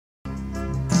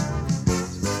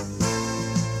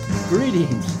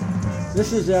Greetings.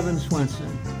 This is Evan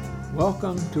Swenson.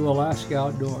 Welcome to Alaska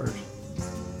Outdoors.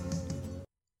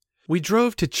 We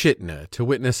drove to Chitna to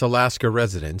witness Alaska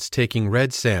residents taking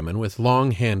red salmon with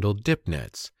long-handled dip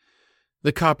nets.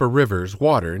 The Copper River's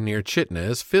water near Chitna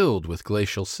is filled with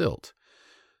glacial silt.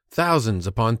 Thousands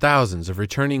upon thousands of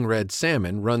returning red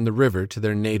salmon run the river to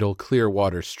their natal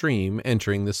Clearwater stream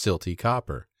entering the silty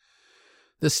Copper.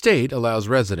 The state allows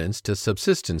residents to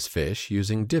subsistence fish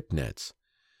using dip nets.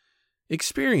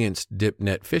 Experienced dip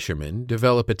net fishermen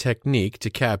develop a technique to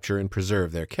capture and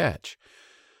preserve their catch.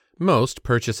 Most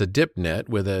purchase a dip net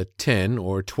with a 10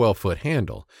 or 12-foot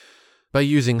handle. By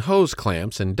using hose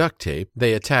clamps and duct tape,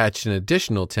 they attach an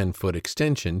additional 10-foot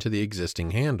extension to the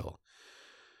existing handle.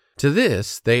 To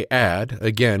this, they add,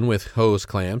 again with hose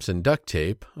clamps and duct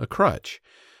tape, a crutch.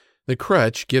 The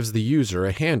crutch gives the user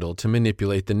a handle to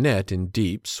manipulate the net in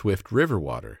deep, swift river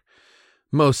water.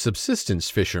 Most subsistence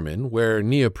fishermen wear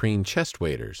neoprene chest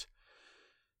waders.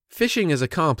 Fishing is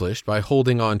accomplished by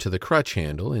holding on to the crutch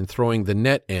handle and throwing the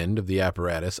net end of the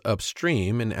apparatus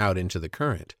upstream and out into the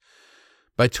current.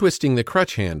 By twisting the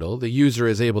crutch handle, the user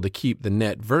is able to keep the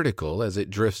net vertical as it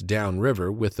drifts downriver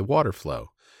with the water flow.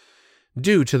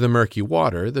 Due to the murky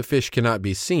water, the fish cannot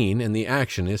be seen and the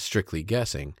action is strictly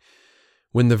guessing.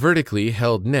 When the vertically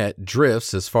held net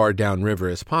drifts as far downriver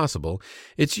as possible,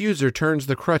 its user turns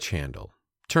the crutch handle.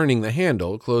 Turning the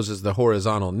handle closes the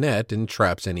horizontal net and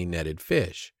traps any netted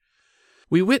fish.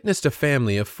 We witnessed a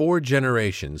family of 4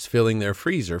 generations filling their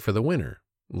freezer for the winter,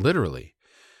 literally.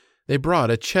 They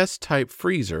brought a chest-type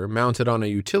freezer mounted on a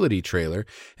utility trailer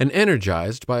and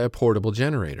energized by a portable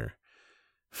generator.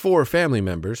 4 family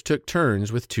members took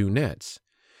turns with 2 nets.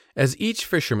 As each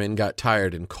fisherman got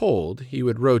tired and cold, he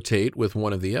would rotate with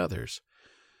one of the others.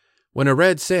 When a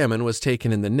red salmon was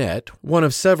taken in the net, one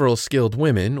of several skilled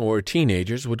women or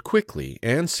teenagers would quickly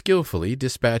and skillfully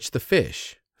dispatch the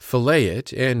fish, fillet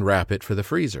it, and wrap it for the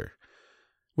freezer.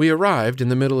 We arrived in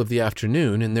the middle of the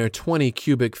afternoon and their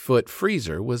 20-cubic-foot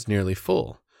freezer was nearly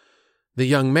full. The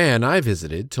young man I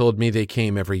visited told me they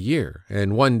came every year,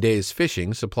 and one day's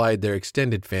fishing supplied their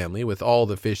extended family with all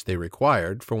the fish they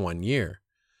required for 1 year.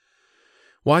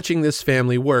 Watching this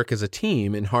family work as a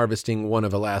team in harvesting one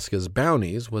of Alaska's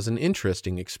bounties was an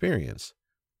interesting experience.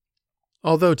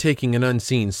 Although taking an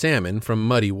unseen salmon from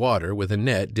muddy water with a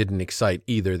net didn't excite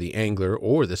either the angler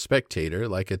or the spectator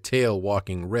like a tail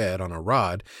walking red on a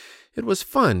rod, it was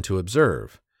fun to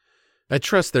observe. I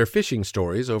trust their fishing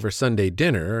stories over Sunday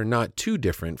dinner are not too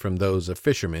different from those of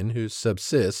fishermen who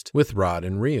subsist with rod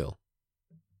and reel.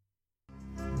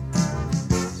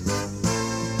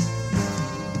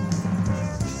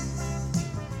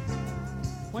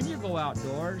 When you go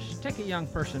outdoors, take a young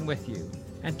person with you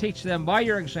and teach them by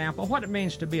your example what it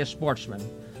means to be a sportsman.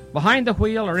 Behind the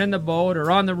wheel or in the boat or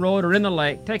on the road or in the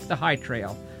lake, take the high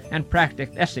trail and practice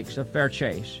ethics of fair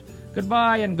chase.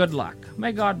 Goodbye and good luck.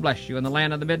 May God bless you in the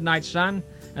land of the midnight sun,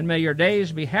 and may your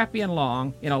days be happy and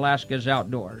long in Alaska's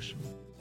outdoors.